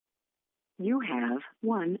You have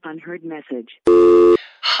one unheard message.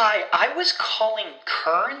 Hi, I was calling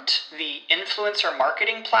Current, the influencer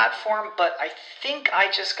marketing platform, but I think I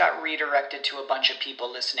just got redirected to a bunch of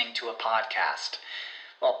people listening to a podcast.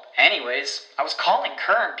 Well, anyways, I was calling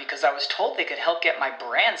Current because I was told they could help get my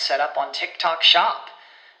brand set up on TikTok Shop,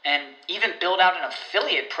 and even build out an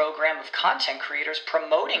affiliate program of content creators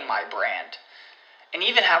promoting my brand, and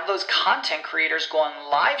even have those content creators go on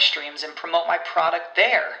live streams and promote my product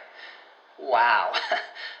there. Wow,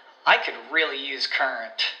 I could really use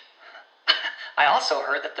Current. I also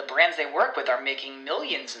heard that the brands they work with are making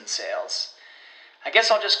millions in sales. I guess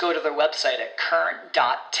I'll just go to their website at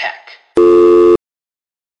current.tech.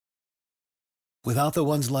 Without the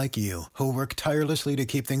ones like you, who work tirelessly to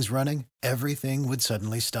keep things running, everything would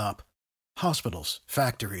suddenly stop. Hospitals,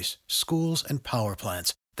 factories, schools, and power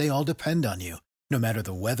plants, they all depend on you. No matter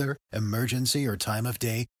the weather, emergency, or time of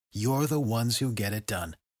day, you're the ones who get it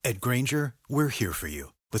done. At Grainger, we're here for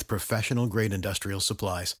you with professional-grade industrial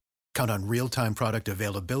supplies. Count on real-time product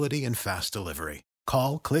availability and fast delivery.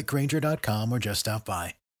 Call, click Grainger.com, or just stop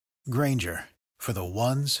by. Grainger, for the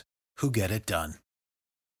ones who get it done.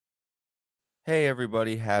 Hey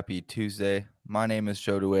everybody, happy Tuesday. My name is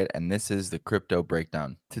Joe DeWitt and this is the Crypto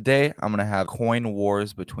Breakdown. Today I'm going to have coin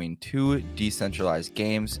wars between two decentralized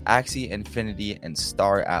games, Axie Infinity and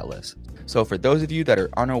Star Atlas. So for those of you that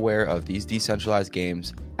are unaware of these decentralized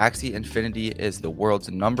games, Axie Infinity is the world's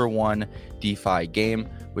 #1 DeFi game,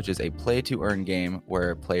 which is a play-to-earn game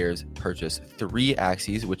where players purchase 3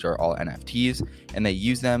 Axies, which are all NFTs, and they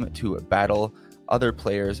use them to battle other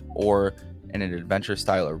players or in an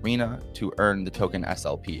adventure-style arena to earn the token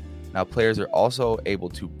SLP. Now, players are also able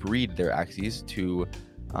to breed their Axies to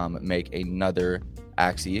make another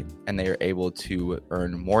Axie, and they are able to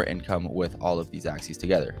earn more income with all of these Axies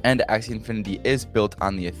together. And Axie Infinity is built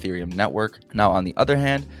on the Ethereum network. Now, on the other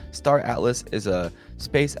hand, Star Atlas is a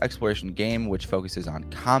space exploration game which focuses on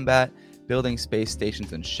combat, building space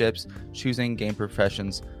stations and ships, choosing game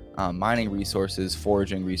professions, mining resources,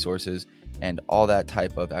 foraging resources, and all that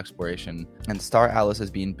type of exploration. And Star Atlas is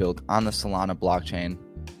being built on the Solana blockchain.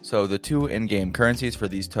 So the two in-game currencies for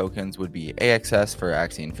these tokens would be AXS for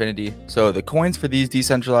Axie Infinity. So the coins for these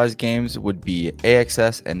decentralized games would be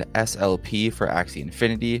AXS and SLP for Axie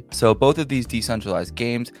Infinity. So both of these decentralized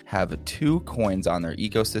games have 2 coins on their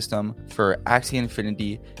ecosystem. For Axie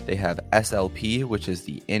Infinity, they have SLP, which is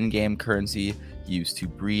the in-game currency used to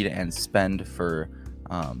breed and spend for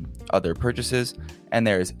other purchases, and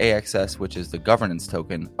there's AXS, which is the governance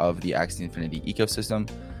token of the Axie Infinity ecosystem.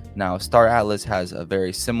 Now, Star Atlas has a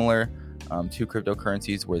very similar 2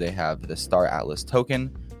 cryptocurrencies where they have the Star Atlas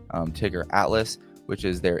token, ticker Atlas, which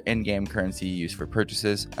is their in-game currency used for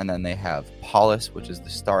purchases, and then they have POLIS, which is the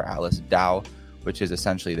Star Atlas DAO, which is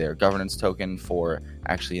essentially their governance token for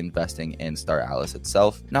actually investing in Star Atlas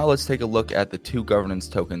itself. Now let's take a look at the 2 governance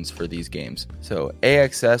tokens for these games. So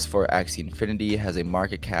AXS for Axie Infinity has a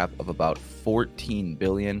market cap of about 14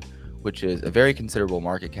 billion, which is a very considerable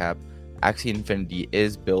market cap. Axie Infinity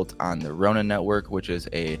is built on the Rona network, which is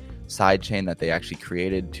a sidechain that they actually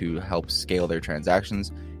created to help scale their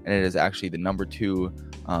transactions, and it is actually the #2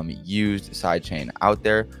 used sidechain out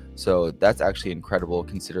there. So that's actually incredible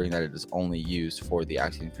considering that it is only used for the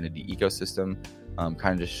Axie Infinity ecosystem.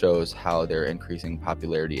 Kind of just shows how their increasing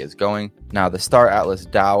popularity is going. Now, the Star Atlas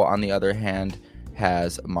DAO, on the other hand,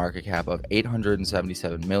 has a market cap of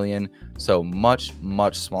 877 million. So much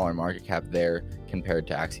smaller market cap there compared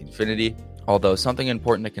to Axie Infinity. Although something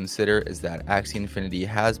important to consider is that Axie Infinity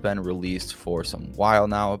has been released for some while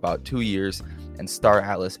now, about 2 years, and Star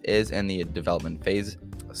Atlas is in the development phase.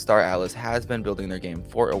 Star Atlas has been building their game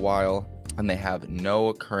for a while, and they have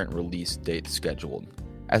no current release date scheduled.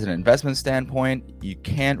 As an investment standpoint, you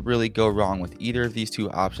can't really go wrong with either of these 2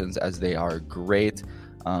 options, as they are great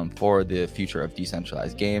for the future of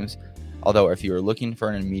decentralized games. Although if you are looking for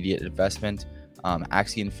an immediate investment,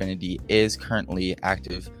 Axie Infinity is currently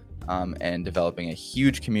active and developing a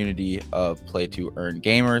huge community of play-to-earn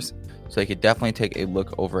gamers. So you could definitely take a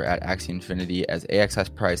look over at Axie Infinity, as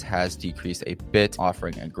AXS price has decreased a bit,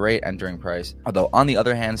 offering a great entering price. Although on the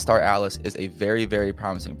other hand, Star Atlas is a very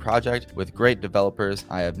promising project with great developers.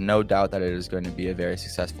 I have no doubt that it is going to be a very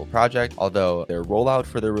successful project, although their rollout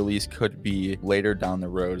for their release could be later down the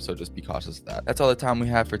road, so just be cautious of that. That's all the time we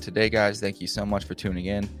have for today, guys. Thank you so much for tuning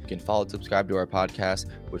in. You can follow and subscribe to our podcast,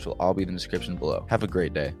 which will all be in the description below. Have a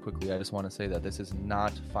great day. Quickly, I just want to say that this is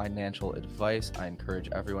not financial advice. I encourage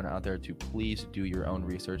everyone out there to please do your own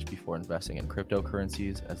research before investing in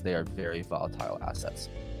cryptocurrencies, as they are very volatile assets.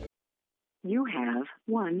 You have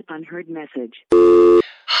one unheard message.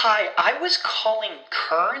 Hi, I was calling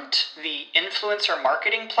Current, the influencer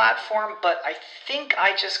marketing platform, but I think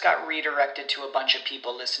I just got redirected to a bunch of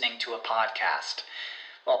people listening to a podcast.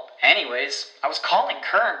 Well, anyways, I was calling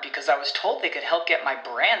Current because I was told they could help get my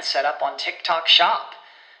brand set up on TikTok Shop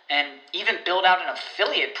and even build out an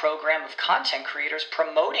affiliate program of content creators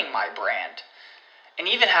promoting my brand. And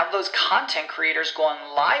even have those content creators go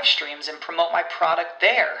on live streams and promote my product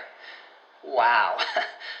there. Wow,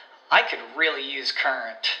 I could really use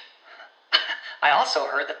Current. I also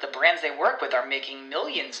heard that the brands they work with are making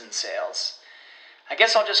millions in sales. I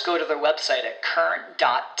guess I'll just go to their website at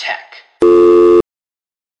current.tech.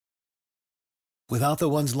 Without the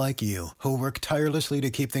ones like you, who work tirelessly to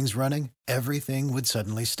keep things running, everything would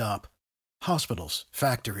suddenly stop. Hospitals,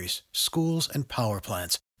 factories, schools, and power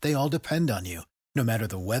plants, they all depend on you. No matter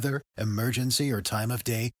the weather, emergency, or time of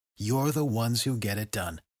day, you're the ones who get it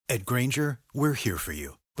done. At Grainger, we're here for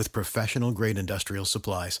you with professional-grade industrial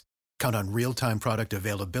supplies. Count on real-time product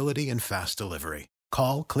availability and fast delivery.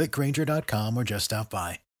 Call, click Grainger.com, or just stop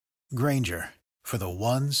by. Grainger, for the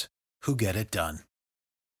ones who get it done.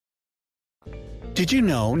 Did you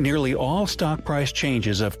know nearly all stock price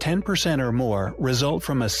changes of 10% or more result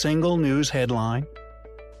from a single news headline?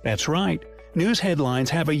 That's right. News headlines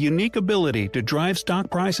have a unique ability to drive stock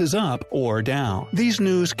prices up or down. These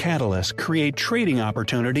news catalysts create trading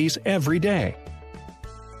opportunities every day.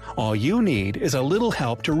 All you need is a little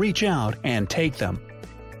help to reach out and take them.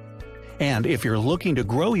 And if you're looking to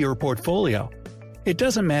grow your portfolio, it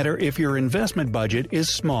doesn't matter if your investment budget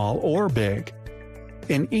is small or big.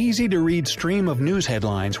 An easy-to-read stream of news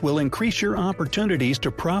headlines will increase your opportunities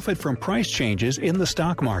to profit from price changes in the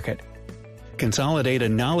stock market, consolidate a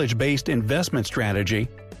knowledge-based investment strategy,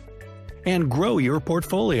 and grow your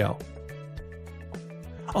portfolio.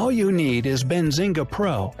 All you need is Benzinga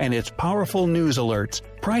Pro and its powerful news alerts,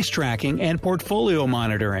 price tracking, and portfolio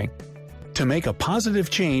monitoring to make a positive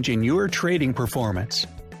change in your trading performance.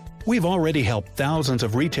 We've already helped thousands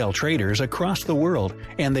of retail traders across the world,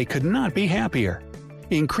 and they could not be happier.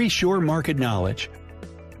 Increase your market knowledge,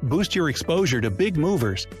 boost your exposure to big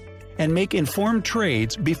movers, and make informed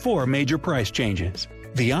trades before major price changes.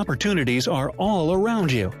 The opportunities are all around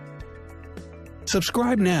you.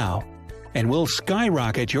 Subscribe now, and we'll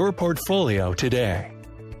skyrocket your portfolio today.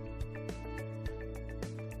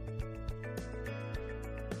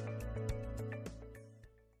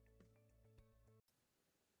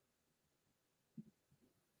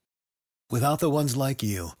 Without the ones like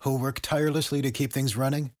you, who work tirelessly to keep things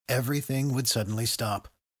running, everything would suddenly stop.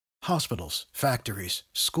 Hospitals, factories,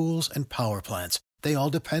 schools, and power plants, they all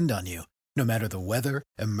depend on you. No matter the weather,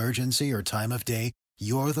 emergency, or time of day,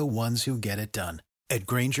 you're the ones who get it done. At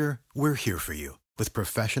Grainger, we're here for you with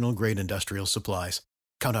professional-grade industrial supplies.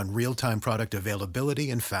 Count on real-time product availability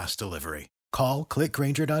and fast delivery. Call, click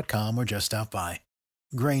Grainger.com, or just stop by.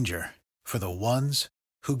 Grainger, for the ones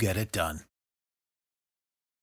who get it done.